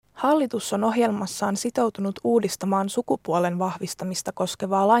Hallitus on ohjelmassaan sitoutunut uudistamaan sukupuolen vahvistamista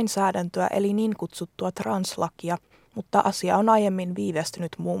koskevaa lainsäädäntöä eli niin kutsuttua translakia, mutta asia on aiemmin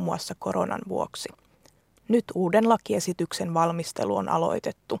viivästynyt muun muassa koronan vuoksi. Nyt uuden lakiesityksen valmistelu on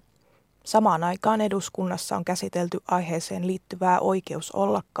aloitettu. Samaan aikaan eduskunnassa on käsitelty aiheeseen liittyvää oikeus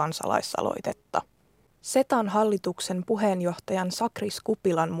olla kansalaisaloitetta. SETAn hallituksen puheenjohtajan Sakris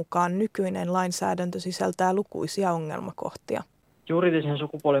Kupilan mukaan nykyinen lainsäädäntö sisältää lukuisia ongelmakohtia. Juridisen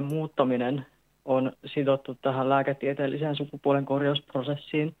sukupuolen muuttaminen on sidottu tähän lääketieteelliseen sukupuolen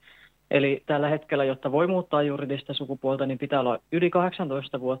korjausprosessiin. Eli tällä hetkellä, jotta voi muuttaa juridista sukupuolta, niin pitää olla yli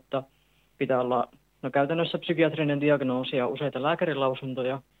 18 vuotta, pitää olla käytännössä psykiatrinen diagnoosi ja useita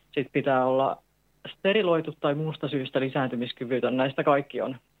lääkärilausuntoja. Sitten pitää olla steriloitu tai muusta syystä lisääntymiskyvytön. Näistä kaikki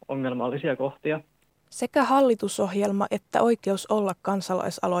on ongelmallisia kohtia. Sekä hallitusohjelma että oikeus olla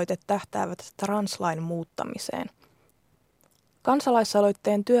kansalaisaloite tähtäävät translain muuttamiseen.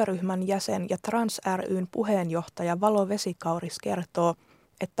 Kansalaisaloitteen työryhmän jäsen ja Trans ry:n puheenjohtaja Valo Vesikauris kertoo,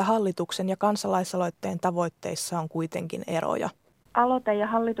 että hallituksen ja kansalaisaloitteen tavoitteissa on kuitenkin eroja. Aloite ja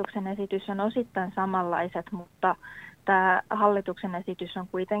hallituksen esitys on osittain samanlaiset, mutta tämä hallituksen esitys on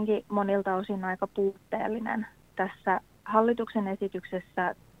kuitenkin monilta osin aika puutteellinen. Tässä hallituksen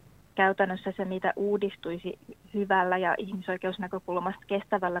esityksessä käytännössä se, mitä uudistuisi hyvällä ja ihmisoikeusnäkökulmasta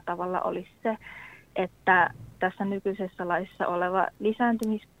kestävällä tavalla, olisi se, että tässä nykyisessä laissa oleva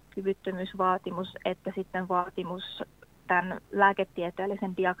lisääntymiskyvyttömyysvaatimus, että sitten vaatimus tämän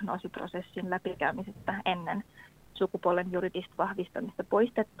lääketieteellisen diagnoosiprosessin läpikäymisestä ennen sukupuolen juridista vahvistamista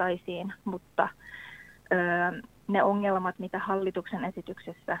poistettaisiin, mutta ne ongelmat, mitä hallituksen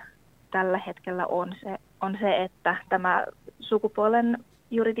esityksessä tällä hetkellä on se, että tämä sukupuolen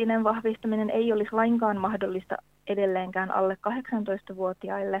juridinen vahvistaminen ei olisi lainkaan mahdollista edelleenkään alle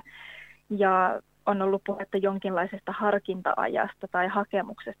 18-vuotiaille ja on ollut puhetta jonkinlaisesta harkinta-ajasta tai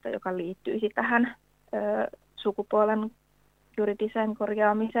hakemuksesta, joka liittyisi tähän sukupuolen juridiseen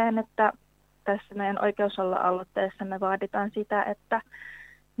korjaamiseen, että tässä meidän oikeus olla -aloitteessa me vaaditaan sitä, että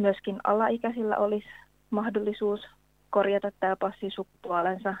myöskin alaikäisillä olisi mahdollisuus korjata tämä passi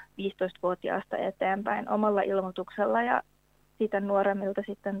sukupuolensa 15-vuotiaasta eteenpäin omalla ilmoituksella ja sitä nuoremmilta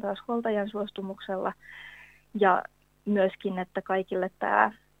sitten taas huoltajan suostumuksella. Ja myöskin, että kaikille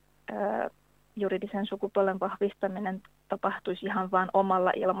tämä juridisen sukupuolen vahvistaminen tapahtuisi ihan vain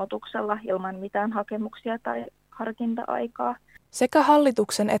omalla ilmoituksella ilman mitään hakemuksia tai harkinta-aikaa. Sekä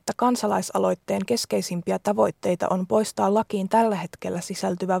hallituksen että kansalaisaloitteen keskeisimpiä tavoitteita on poistaa lakiin tällä hetkellä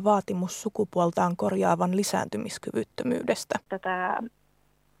sisältyvä vaatimus sukupuoltaan korjaavan lisääntymiskyvyttömyydestä. Tämä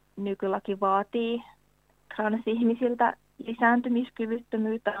nykylaki vaatii transihmisiltä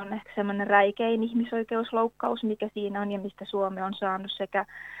lisääntymiskyvyttömyyttä, on ehkä semmoinen räikein ihmisoikeusloukkaus, mikä siinä on ja mistä Suomi on saanut sekä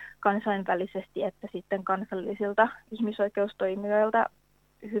kansainvälisesti että sitten kansallisilta ihmisoikeustoimijoilta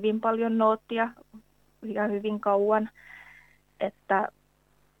hyvin paljon noottia ja hyvin kauan. Että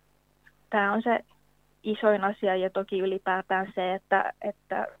tämä on se isoin asia ja toki ylipäätään se,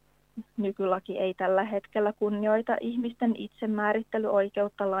 että nykylaki ei tällä hetkellä kunnioita ihmisten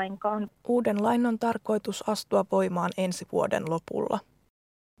itsemäärittelyoikeutta lainkaan. Uuden lain on tarkoitus astua voimaan ensi vuoden lopulla.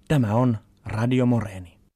 Tämä on Radio Moreeni.